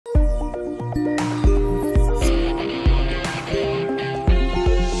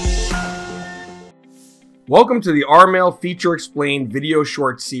Welcome to the RMail Feature Explained video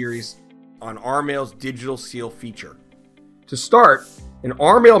short series on RMail's digital seal feature. To start, an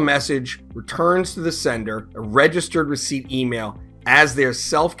RMail message returns to the sender a registered receipt email as their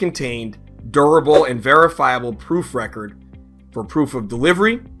self-contained, durable, and verifiable proof record for proof of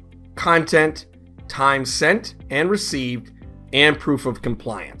delivery, content, time sent and received, and proof of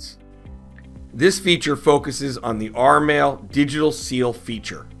compliance. This feature focuses on the RMail digital seal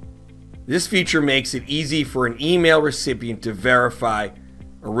feature. This feature makes it easy for an email recipient to verify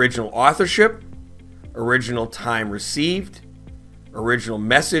original authorship, original time received, original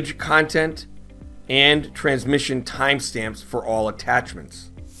message content, and transmission timestamps for all attachments.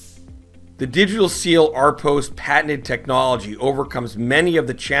 The digital seal RPost patented technology overcomes many of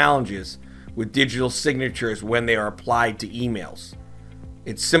the challenges with digital signatures when they are applied to emails.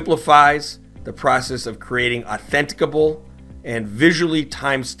 It simplifies the process of creating authenticable and visually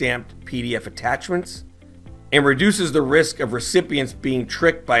time-stamped PDF attachments, and reduces the risk of recipients being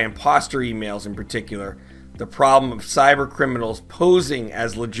tricked by imposter emails, in particular, the problem of cyber criminals posing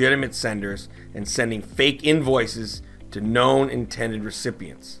as legitimate senders and sending fake invoices to known intended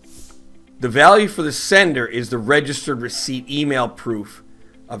recipients. The value for the sender is the registered receipt email proof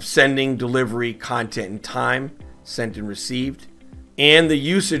of sending, delivery, content, and time sent and received, and the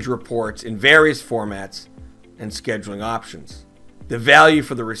usage reports in various formats and scheduling options. The value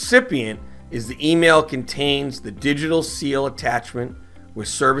for the recipient is the email contains the digital seal attachment with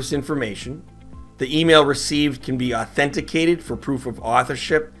service information. The email received can be authenticated for proof of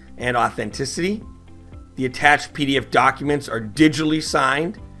authorship and authenticity. The attached PDF documents are digitally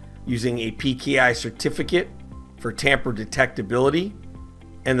signed using a PKI certificate for tamper detectability,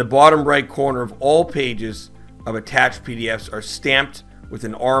 and the bottom right corner of all pages of attached PDFs are stamped with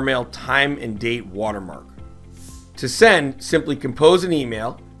an RMail time and date watermark. To send, simply compose an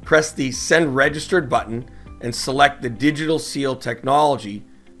email, press the Send Registered button, and select the digital seal technology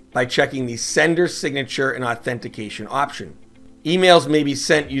by checking the sender signature and authentication option. Emails may be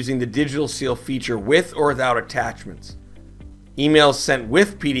sent using the digital seal feature with or without attachments. Emails sent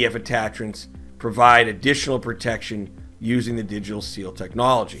with PDF attachments provide additional protection using the digital seal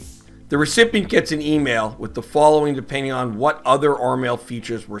technology. The recipient gets an email with the following depending on what other RMail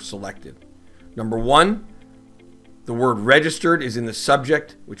features were selected. Number 1, the word registered is in the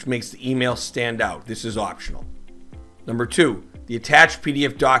subject, which makes the email stand out. This is optional. Number 2, the attached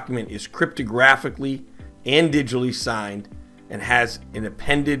PDF document is cryptographically and digitally signed and has an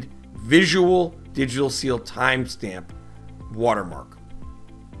appended visual digital seal timestamp watermark.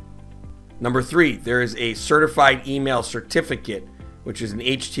 Number 3, there is a certified email certificate, which is an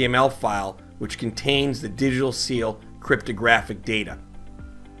HTML file which contains the digital seal cryptographic data.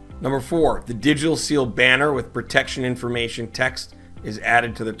 Number 4, the digital seal banner with protection information text is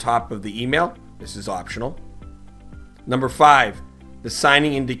added to the top of the email. This is optional. Number 5, the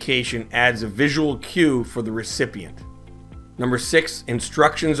signing indication adds a visual cue for the recipient. Number 6,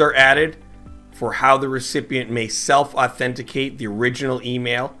 instructions are added for how the recipient may self-authenticate the original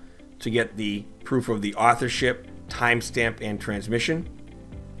email to get the proof of the authorship, timestamp, and transmission.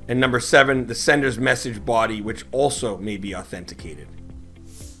 And number 7, the sender's message body, which also may be authenticated.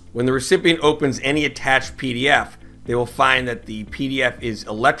 When the recipient opens any attached PDF, they will find that the PDF is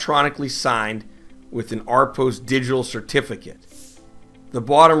electronically signed with an RPost digital certificate. The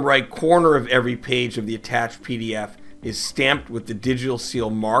bottom right corner of every page of the attached PDF is stamped with the digital seal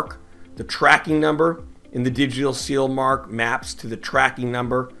mark. The tracking number in the digital seal mark maps to the tracking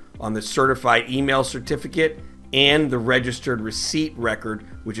number on the certified email certificate and the registered receipt record,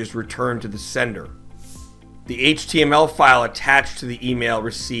 which is returned to the sender. The HTML file attached to the email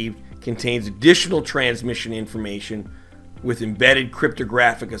received contains additional transmission information with embedded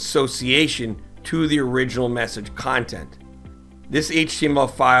cryptographic association to the original message content. This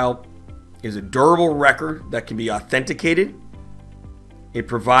HTML file is a durable record that can be authenticated. It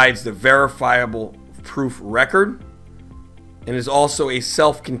provides the verifiable proof record and is also a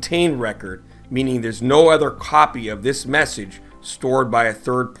self-contained record, meaning there's no other copy of this message stored by a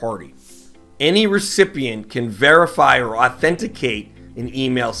third party. Any recipient can verify or authenticate an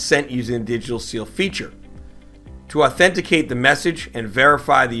email sent using the digital seal feature. To authenticate the message and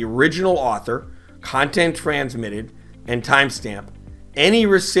verify the original author, content transmitted, and timestamp, any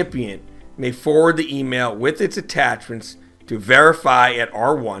recipient may forward the email with its attachments to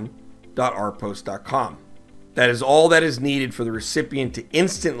verify@r1.rpost.com. That is all that is needed for the recipient to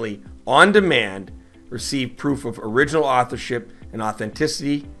instantly, on demand, receive proof of original authorship and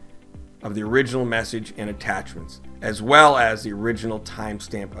authenticity of the original message and attachments, as well as the original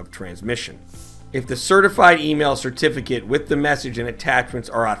timestamp of transmission. If the certified email certificate with the message and attachments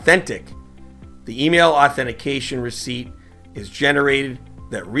are authentic, The email authentication receipt is generated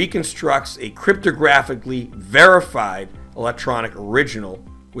that reconstructs a cryptographically verified electronic original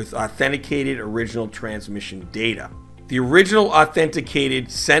with authenticated original transmission data. The original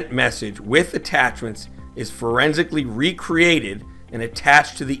authenticated sent message with attachments is forensically recreated and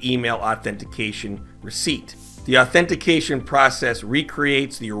attached to the email authentication receipt. The authentication process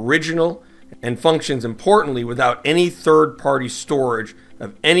recreates the original and functions importantly without any third-party storage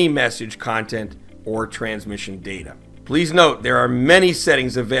of any message content or transmission data. Please note there are many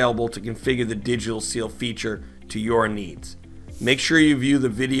settings available to configure the digital seal feature to your needs. Make sure you view the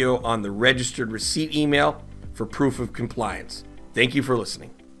video on the registered receipt email for proof of compliance. Thank you for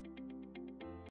listening.